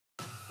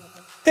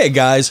Hey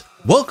guys,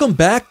 welcome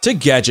back to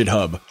Gadget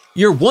Hub,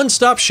 your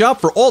one-stop shop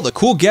for all the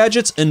cool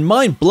gadgets and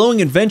mind-blowing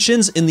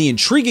inventions in the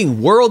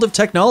intriguing world of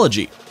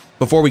technology.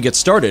 Before we get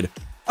started,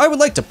 I would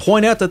like to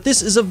point out that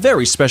this is a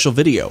very special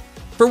video,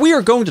 for we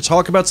are going to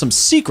talk about some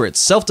secret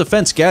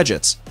self-defense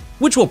gadgets,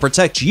 which will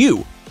protect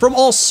you from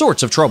all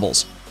sorts of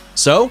troubles.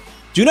 So,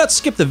 do not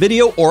skip the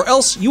video or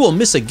else you will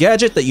miss a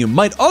gadget that you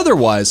might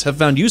otherwise have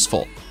found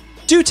useful.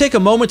 Do take a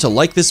moment to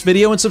like this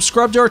video and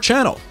subscribe to our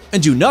channel,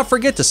 and do not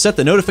forget to set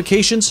the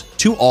notifications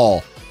to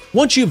all.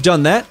 Once you've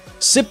done that,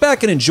 sit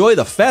back and enjoy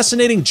the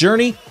fascinating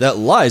journey that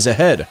lies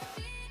ahead.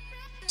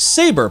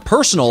 Sabre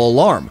Personal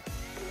Alarm.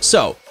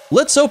 So,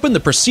 let's open the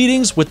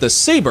proceedings with the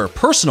Sabre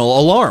Personal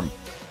Alarm.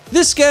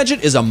 This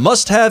gadget is a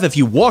must-have if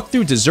you walk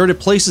through deserted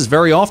places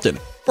very often,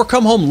 or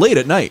come home late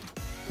at night.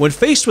 When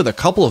faced with a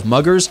couple of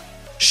muggers,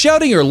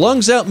 shouting your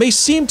lungs out may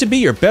seem to be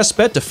your best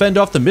bet to fend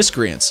off the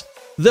miscreants,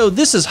 though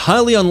this is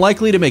highly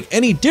unlikely to make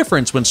any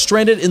difference when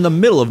stranded in the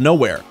middle of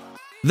nowhere.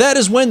 That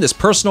is when this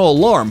personal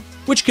alarm,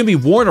 which can be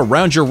worn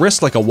around your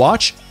wrist like a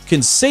watch,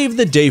 can save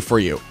the day for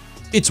you.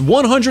 Its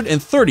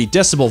 130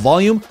 decibel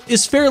volume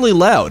is fairly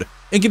loud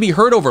and can be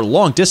heard over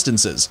long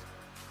distances.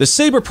 The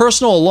Sabre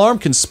Personal Alarm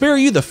can spare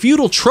you the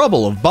futile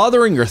trouble of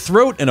bothering your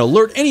throat and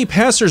alert any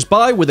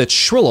passers-by with its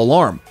shrill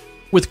alarm.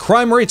 With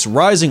crime rates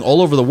rising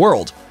all over the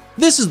world,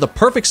 this is the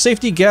perfect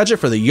safety gadget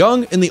for the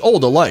young and the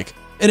old alike,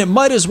 and it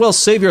might as well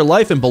save your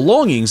life and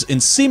belongings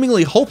in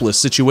seemingly hopeless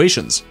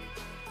situations.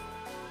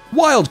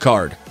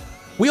 Wildcard.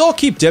 We all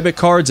keep debit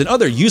cards and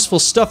other useful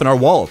stuff in our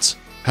wallets.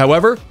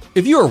 However,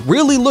 if you are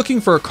really looking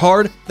for a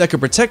card that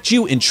can protect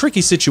you in tricky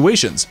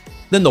situations,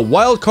 then the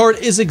Wildcard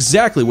is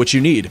exactly what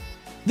you need.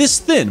 This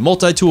thin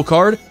multi-tool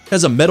card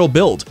has a metal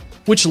build,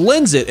 which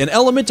lends it an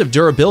element of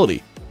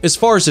durability. As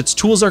far as its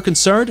tools are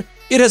concerned,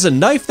 it has a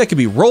knife that can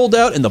be rolled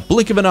out in the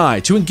blink of an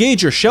eye to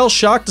engage your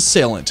shell-shocked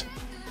assailant.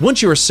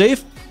 Once you are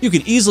safe, you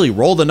can easily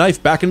roll the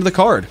knife back into the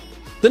card.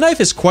 The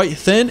knife is quite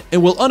thin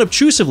and will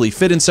unobtrusively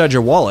fit inside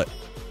your wallet.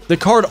 The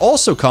card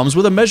also comes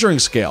with a measuring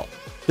scale.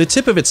 The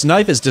tip of its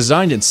knife is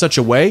designed in such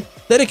a way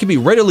that it can be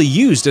readily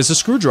used as a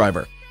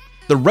screwdriver.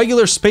 The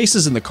regular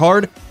spaces in the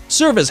card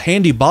serve as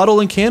handy bottle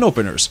and can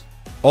openers.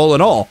 All in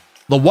all,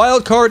 the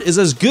Wildcard is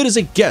as good as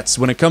it gets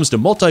when it comes to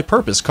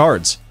multi-purpose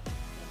cards.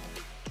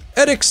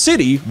 Etic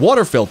City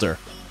Water Filter.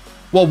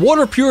 While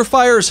water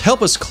purifiers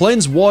help us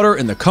cleanse water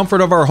in the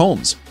comfort of our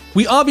homes,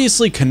 we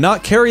obviously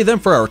cannot carry them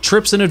for our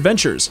trips and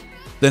adventures.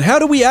 Then how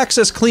do we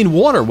access clean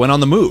water when on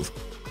the move?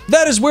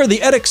 That is where the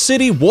Etic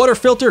City Water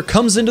Filter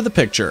comes into the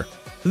picture.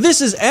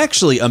 This is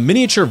actually a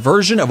miniature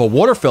version of a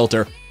water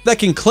filter that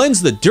can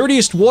cleanse the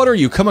dirtiest water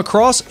you come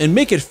across and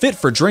make it fit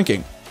for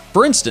drinking.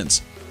 For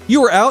instance,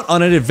 you are out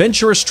on an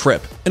adventurous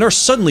trip and are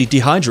suddenly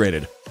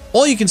dehydrated.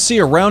 All you can see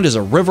around is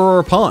a river or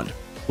a pond.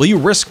 Will you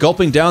risk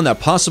gulping down that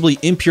possibly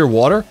impure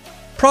water?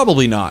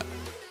 Probably not.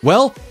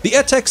 Well, the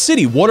Etic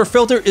City Water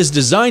Filter is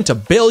designed to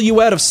bail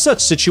you out of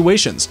such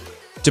situations.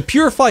 To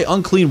purify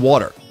unclean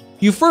water,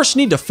 you first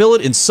need to fill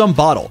it in some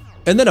bottle,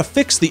 and then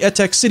affix the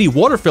Etic City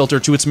Water Filter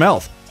to its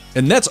mouth.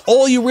 And that's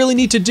all you really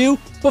need to do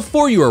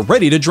before you are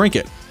ready to drink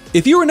it.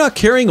 If you are not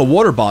carrying a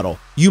water bottle,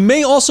 you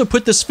may also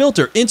put this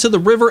filter into the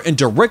river and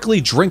directly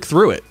drink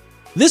through it.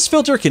 This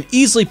filter can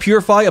easily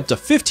purify up to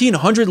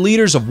 1,500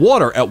 liters of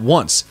water at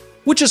once,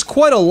 which is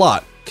quite a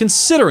lot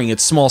considering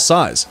its small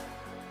size.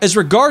 As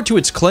regard to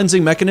its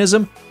cleansing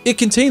mechanism, it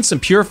contains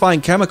some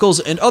purifying chemicals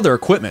and other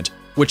equipment,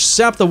 which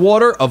sap the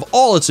water of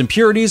all its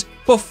impurities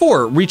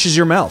before it reaches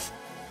your mouth.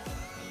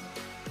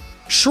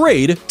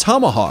 Schrade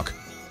Tomahawk.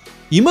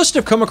 You must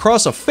have come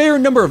across a fair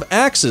number of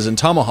axes and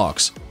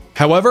tomahawks.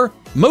 However,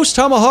 most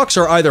tomahawks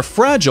are either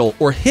fragile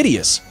or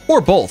hideous,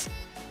 or both.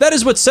 That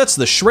is what sets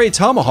the Schrade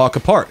Tomahawk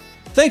apart,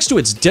 thanks to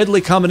its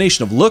deadly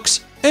combination of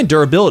looks and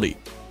durability.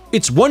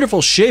 Its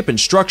wonderful shape and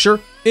structure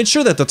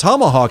ensure that the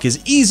tomahawk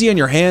is easy on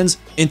your hands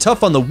and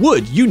tough on the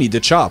wood you need to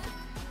chop.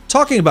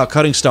 Talking about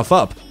cutting stuff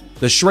up,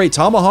 the Schrade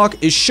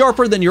Tomahawk is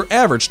sharper than your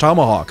average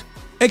tomahawk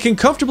and can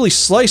comfortably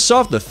slice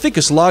off the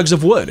thickest logs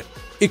of wood.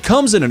 It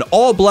comes in an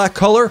all-black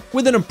color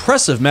with an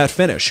impressive matte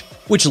finish,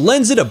 which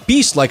lends it a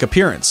beast-like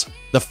appearance.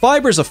 The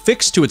fibers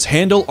affixed to its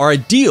handle are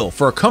ideal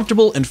for a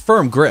comfortable and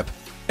firm grip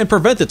and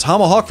prevent the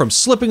tomahawk from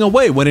slipping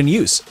away when in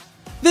use.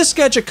 This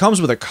gadget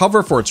comes with a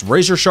cover for its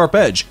razor-sharp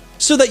edge,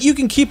 so that you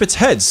can keep its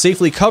head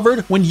safely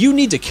covered when you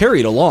need to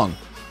carry it along.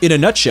 In a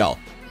nutshell,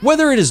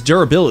 whether it is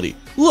durability,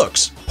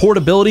 looks,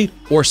 portability,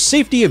 or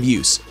safety of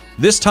use,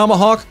 this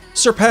tomahawk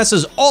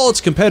surpasses all its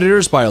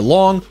competitors by a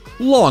long,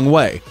 long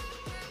way.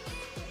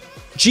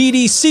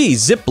 GDC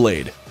Zip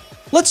Blade.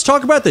 Let's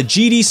talk about the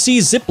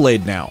GDC Zip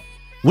Blade now.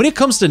 When it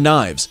comes to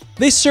knives,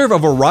 they serve a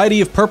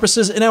variety of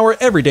purposes in our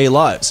everyday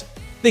lives.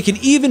 They can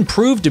even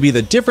prove to be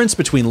the difference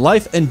between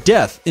life and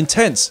death in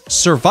tense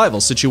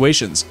survival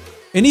situations.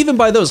 And even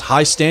by those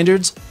high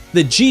standards,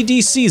 the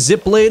GDC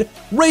Zip Blade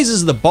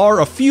raises the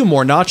bar a few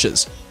more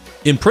notches.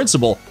 In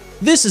principle,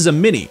 this is a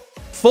mini,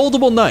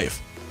 foldable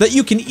knife that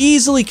you can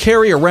easily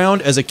carry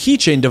around as a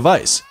keychain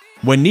device.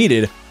 When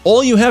needed,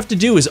 all you have to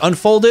do is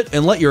unfold it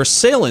and let your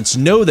assailants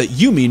know that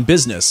you mean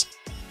business.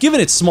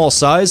 Given its small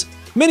size,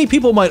 Many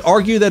people might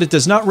argue that it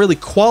does not really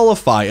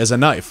qualify as a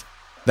knife.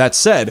 That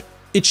said,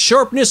 its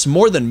sharpness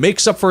more than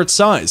makes up for its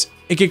size.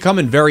 It can come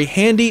in very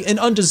handy and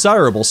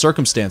undesirable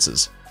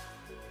circumstances.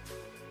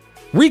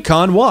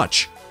 Recon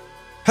Watch.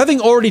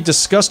 Having already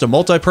discussed a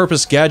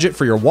multi-purpose gadget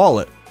for your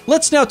wallet,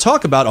 let's now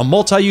talk about a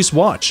multi-use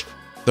watch.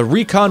 The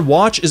Recon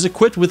Watch is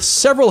equipped with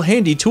several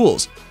handy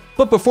tools,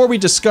 but before we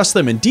discuss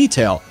them in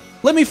detail,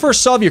 let me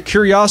first solve your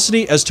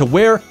curiosity as to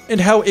where and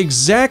how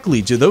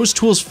exactly do those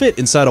tools fit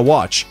inside a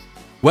watch.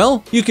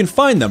 Well, you can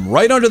find them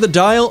right under the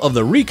dial of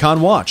the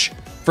Recon Watch.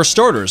 For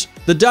starters,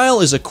 the dial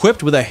is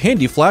equipped with a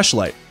handy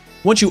flashlight.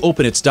 Once you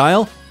open its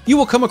dial, you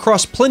will come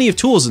across plenty of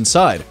tools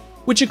inside,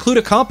 which include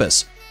a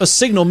compass, a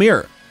signal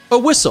mirror, a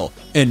whistle,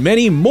 and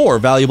many more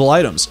valuable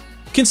items.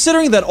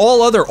 Considering that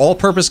all other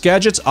all-purpose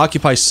gadgets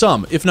occupy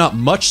some, if not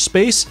much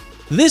space,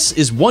 this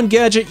is one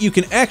gadget you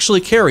can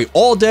actually carry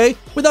all day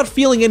without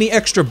feeling any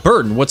extra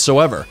burden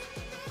whatsoever.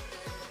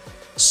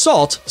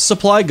 Salt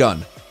Supply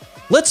Gun.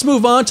 Let's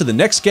move on to the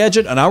next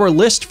gadget on our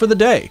list for the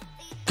day.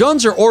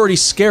 Guns are already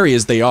scary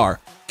as they are.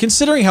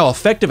 Considering how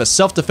effective a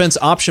self-defense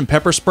option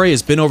pepper spray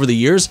has been over the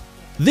years,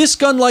 this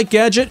gun-like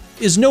gadget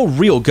is no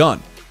real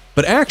gun,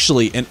 but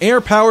actually an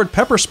air-powered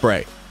pepper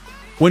spray.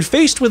 When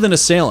faced with an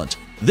assailant,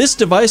 this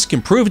device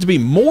can prove to be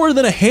more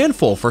than a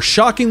handful for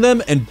shocking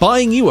them and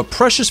buying you a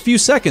precious few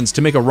seconds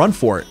to make a run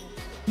for it.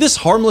 This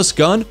harmless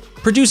gun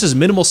produces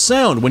minimal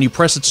sound when you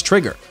press its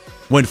trigger.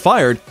 When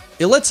fired,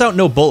 it lets out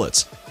no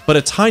bullets, but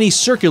a tiny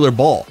circular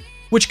ball,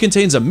 which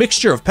contains a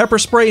mixture of pepper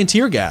spray and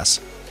tear gas.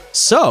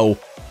 So,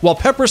 while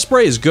pepper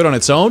spray is good on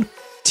its own,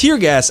 tear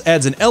gas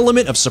adds an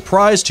element of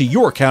surprise to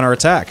your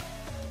counterattack.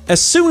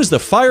 As soon as the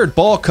fired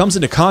ball comes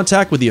into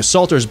contact with the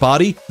assaulter's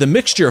body, the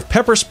mixture of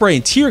pepper spray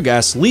and tear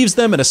gas leaves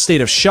them in a state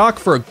of shock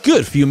for a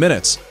good few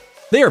minutes.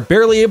 They are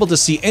barely able to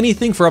see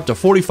anything for up to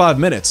 45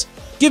 minutes,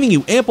 giving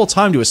you ample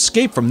time to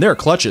escape from their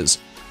clutches.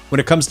 When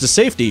it comes to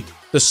safety,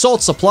 the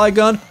Salt Supply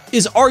Gun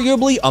is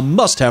arguably a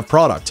must-have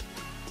product.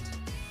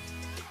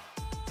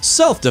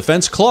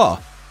 Self-Defense Claw.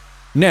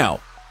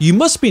 Now, you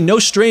must be no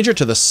stranger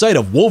to the sight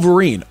of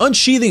Wolverine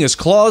unsheathing his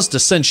claws to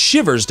send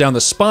shivers down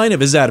the spine of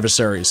his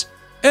adversaries.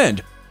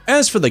 And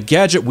as for the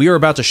gadget we are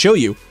about to show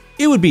you,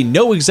 it would be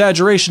no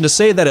exaggeration to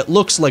say that it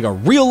looks like a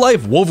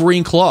real-life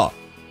Wolverine claw.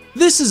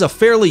 This is a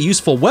fairly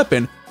useful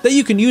weapon that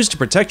you can use to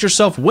protect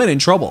yourself when in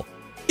trouble.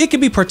 It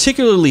can be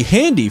particularly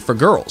handy for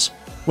girls.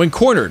 When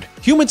cornered,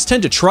 humans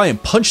tend to try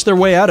and punch their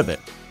way out of it.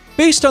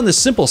 Based on this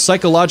simple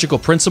psychological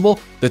principle,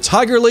 the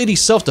Tiger Lady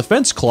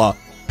Self-Defense Claw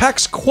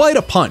packs quite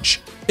a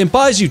punch and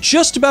buys you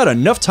just about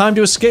enough time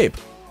to escape.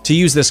 To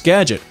use this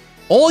gadget,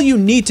 all you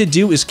need to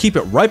do is keep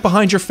it right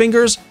behind your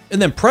fingers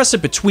and then press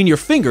it between your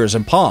fingers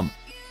and palm.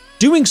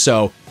 Doing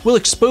so will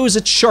expose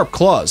its sharp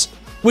claws,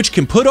 which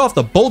can put off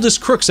the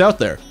boldest crooks out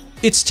there.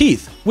 Its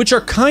teeth, which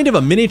are kind of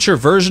a miniature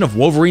version of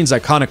Wolverine's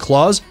iconic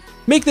claws,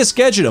 make this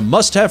gadget a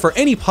must-have for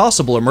any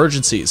possible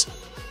emergencies.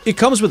 It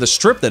comes with a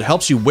strip that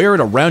helps you wear it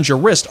around your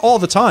wrist all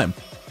the time,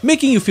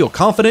 making you feel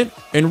confident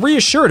and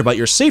reassured about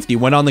your safety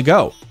when on the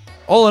go.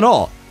 All in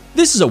all,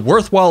 this is a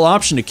worthwhile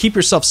option to keep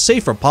yourself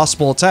safe from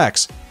possible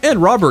attacks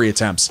and robbery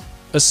attempts,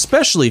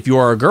 especially if you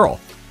are a girl.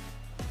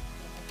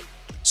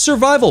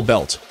 Survival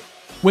Belt.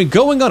 When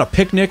going on a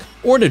picnic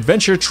or an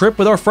adventure trip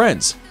with our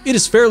friends, it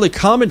is fairly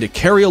common to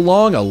carry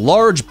along a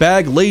large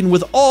bag laden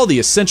with all the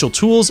essential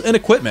tools and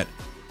equipment.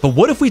 But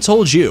what if we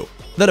told you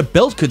that a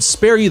belt could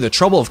spare you the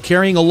trouble of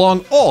carrying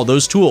along all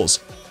those tools?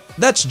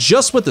 That's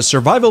just what the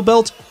Survival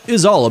Belt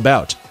is all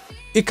about.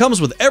 It comes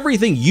with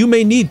everything you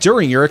may need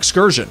during your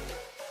excursion.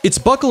 Its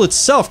buckle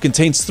itself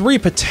contains 3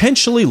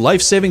 potentially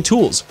life-saving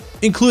tools,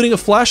 including a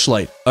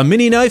flashlight, a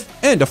mini knife,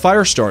 and a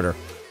fire starter.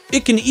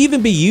 It can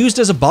even be used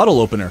as a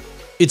bottle opener.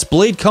 Its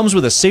blade comes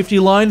with a safety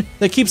line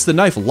that keeps the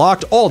knife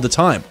locked all the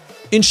time,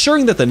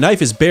 ensuring that the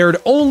knife is bared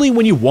only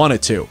when you want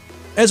it to.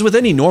 As with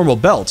any normal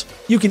belt,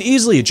 you can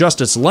easily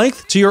adjust its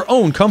length to your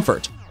own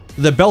comfort.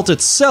 The belt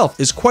itself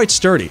is quite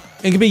sturdy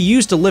and can be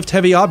used to lift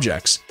heavy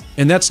objects.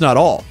 And that's not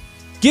all.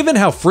 Given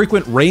how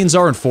frequent rains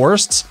are in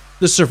forests,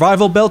 the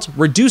Survival Belt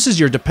reduces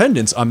your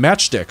dependence on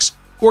matchsticks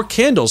or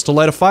candles to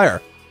light a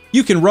fire.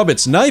 You can rub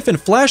its knife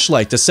and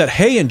flashlight to set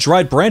hay and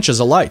dried branches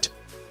alight.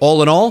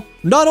 All in all,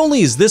 not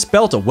only is this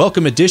belt a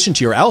welcome addition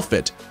to your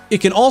outfit, it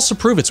can also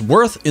prove its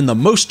worth in the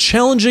most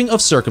challenging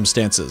of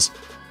circumstances.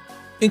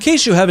 In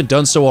case you haven't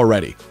done so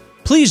already,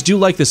 please do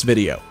like this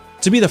video.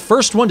 To be the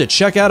first one to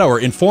check out our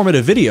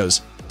informative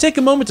videos, take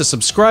a moment to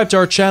subscribe to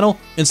our channel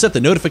and set the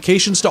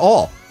notifications to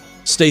all.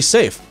 Stay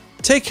safe,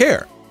 take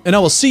care, and I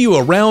will see you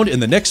around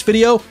in the next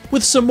video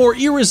with some more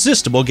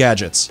irresistible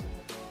gadgets.